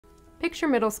Picture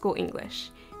middle school English.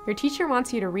 Your teacher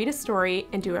wants you to read a story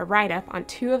and do a write-up on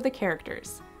 2 of the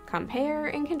characters. Compare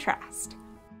and contrast.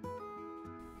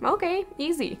 Okay,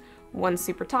 easy. One's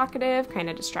super talkative,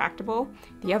 kinda distractible.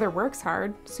 The other works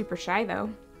hard, super shy though.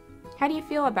 How do you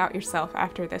feel about yourself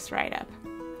after this write-up?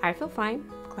 I feel fine.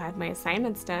 Glad my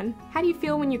assignment's done. How do you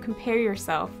feel when you compare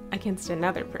yourself against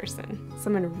another person?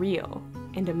 Someone real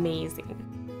and amazing.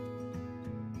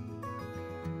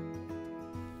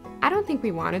 I don't think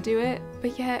we want to do it,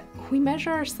 but yet we measure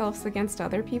ourselves against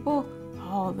other people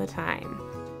all the time.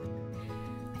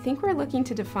 I think we're looking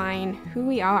to define who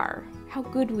we are, how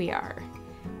good we are,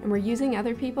 and we're using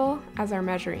other people as our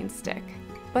measuring stick.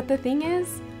 But the thing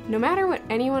is, no matter what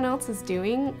anyone else is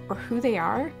doing or who they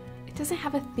are, it doesn't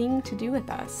have a thing to do with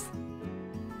us.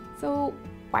 So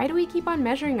why do we keep on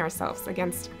measuring ourselves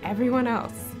against everyone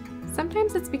else?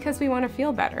 Sometimes it's because we want to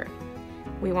feel better.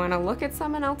 We want to look at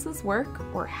someone else's work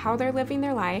or how they're living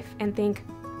their life and think,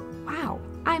 wow,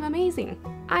 I'm amazing,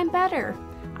 I'm better,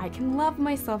 I can love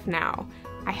myself now,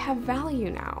 I have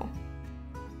value now.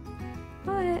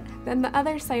 But then the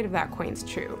other side of that coin's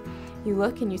true. You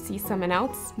look and you see someone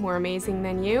else more amazing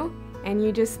than you, and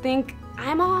you just think,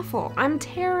 I'm awful, I'm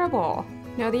terrible.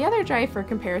 Now the other drive for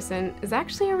comparison is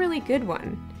actually a really good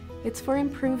one. It's for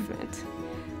improvement.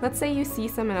 Let's say you see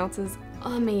someone else's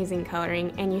amazing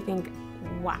coloring and you think,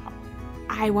 wow,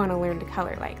 I want to learn to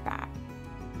color like that.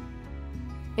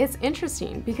 It's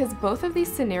interesting because both of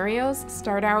these scenarios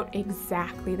start out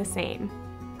exactly the same,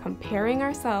 comparing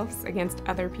ourselves against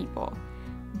other people.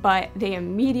 But they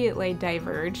immediately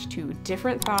diverge to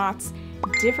different thoughts,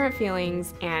 different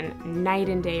feelings, and night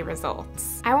and day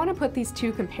results. I want to put these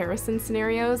 2 comparison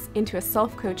scenarios into a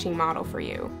self-coaching model for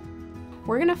you.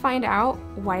 We're going to find out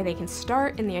why they can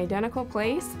start in the identical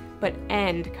place, but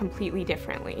end completely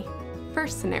differently.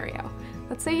 First scenario,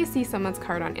 let's say you see someone's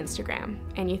card on Instagram,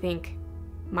 and you think,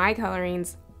 my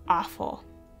coloring's awful.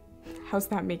 How's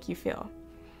that make you feel?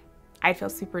 I feel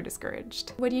super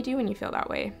discouraged. What do you do when you feel that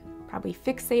way? Probably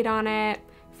fixate on it,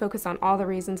 focus on all the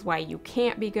reasons why you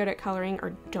can't be good at coloring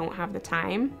or don't have the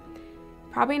time.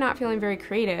 Probably not feeling very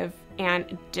creative,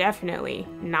 and definitely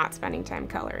not spending time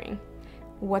coloring.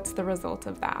 What's the result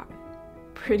of that?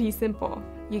 Pretty simple.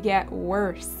 You get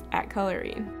worse at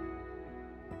coloring.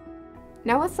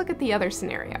 Now let's look at the other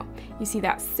scenario. You see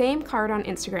that same card on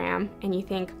Instagram and you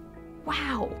think,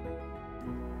 wow,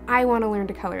 I want to learn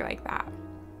to color like that.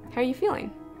 How are you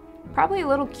feeling? Probably a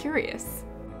little curious.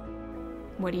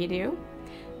 What do?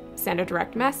 Send a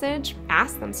direct message,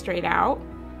 ask them straight out,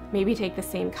 maybe take the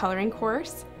same coloring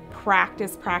course,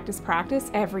 practice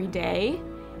every day.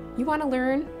 You want to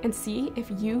learn and see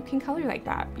if you can color like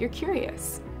that. You're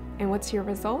curious. And what's your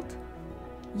result?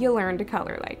 You learn to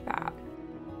color like that.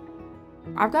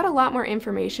 I've got a lot more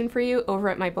information for you over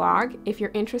at my blog if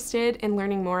you're interested in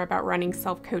learning more about running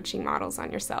self-coaching models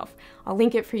on yourself. I'll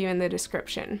link it for you in the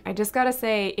description. I just gotta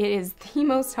say, it is the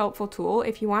most helpful tool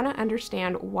if you want to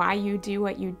understand why you do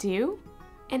what you do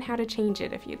and how to change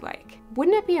it if you'd like.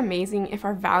 Wouldn't it be amazing if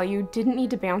our value didn't need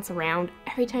to bounce around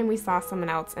every time we saw someone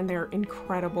else and their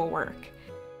incredible work?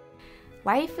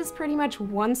 Life is pretty much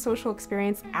one social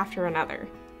experience after another.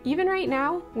 Even right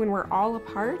now, when we're all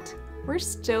apart, we're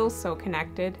still so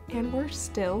connected and we're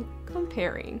still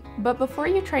comparing. But before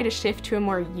you try to shift to a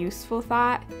more useful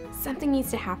thought, something needs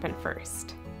to happen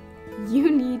first. You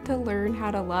need to learn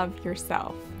how to love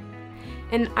yourself.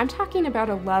 And I'm talking about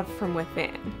a love from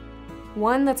within.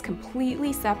 One that's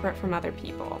completely separate from other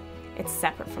people. It's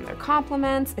separate from their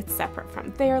compliments, it's separate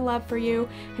from their love for you,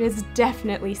 and it's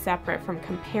definitely separate from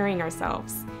comparing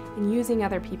ourselves and using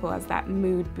other people as that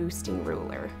mood-boosting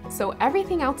ruler. So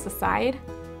everything else aside,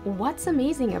 what's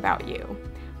amazing about you?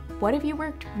 What have you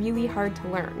worked really hard to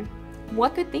learn?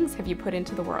 What good things have you put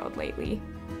into the world lately?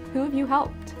 Who have you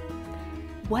helped?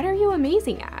 What are you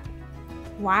amazing at?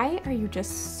 Why are you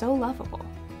just so lovable?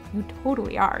 You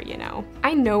totally are, you know.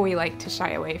 I know we like to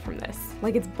shy away from this,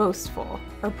 like it's boastful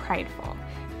or prideful,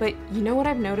 but you know what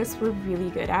I've noticed we're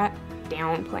really good at?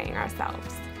 Downplaying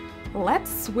ourselves.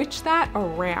 Let's switch that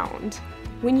around.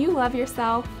 When you love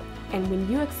yourself, and when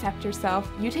you accept yourself,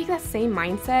 you take that same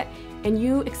mindset and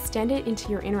you extend it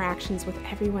into your interactions with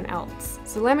everyone else.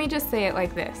 So let me just say it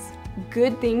like this.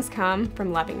 Good things come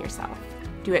from loving yourself.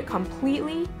 Do it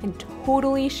completely and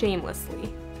totally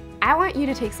shamelessly. I want you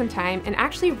to take some time and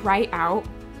actually write out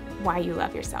why you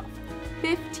love yourself.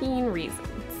 15 reasons.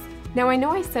 Now I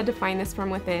know I said to find this from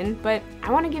within, but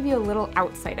I want to give you a little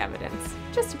outside evidence,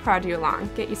 just to prod you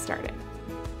along, get you started.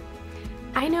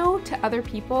 I know to other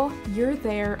people, you're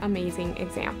their amazing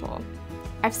example.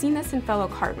 I've seen this in fellow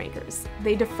card makers.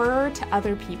 They defer to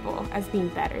other people as being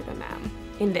better than them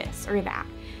in this or that.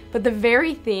 But the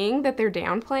very thing that they're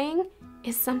downplaying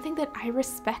is something that I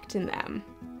respect in them.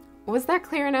 Was that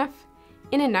clear enough?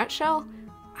 In a nutshell,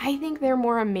 I think they're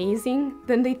more amazing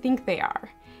than they think they are.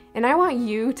 And I want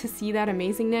you to see that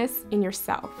amazingness in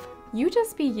yourself. You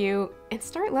just be you and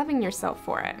start loving yourself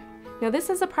for it. Now this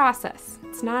is a process,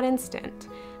 it's not instant,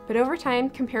 but over time,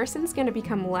 comparison's gonna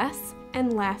become less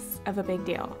and less of a big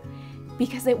deal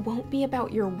because it won't be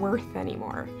about your worth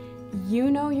anymore.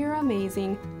 You know you're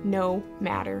amazing no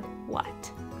matter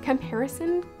what.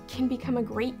 Comparison can become a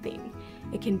great thing.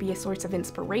 It can be a source of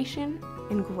inspiration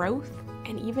and growth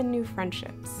and even new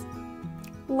friendships.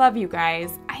 Love you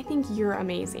guys. I think you're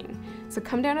amazing. So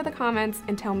come down to the comments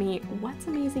and tell me what's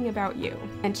amazing about you.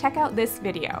 And check out this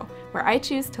video where I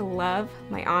choose to love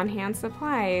my on-hand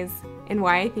supplies and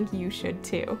why I think you should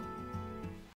too.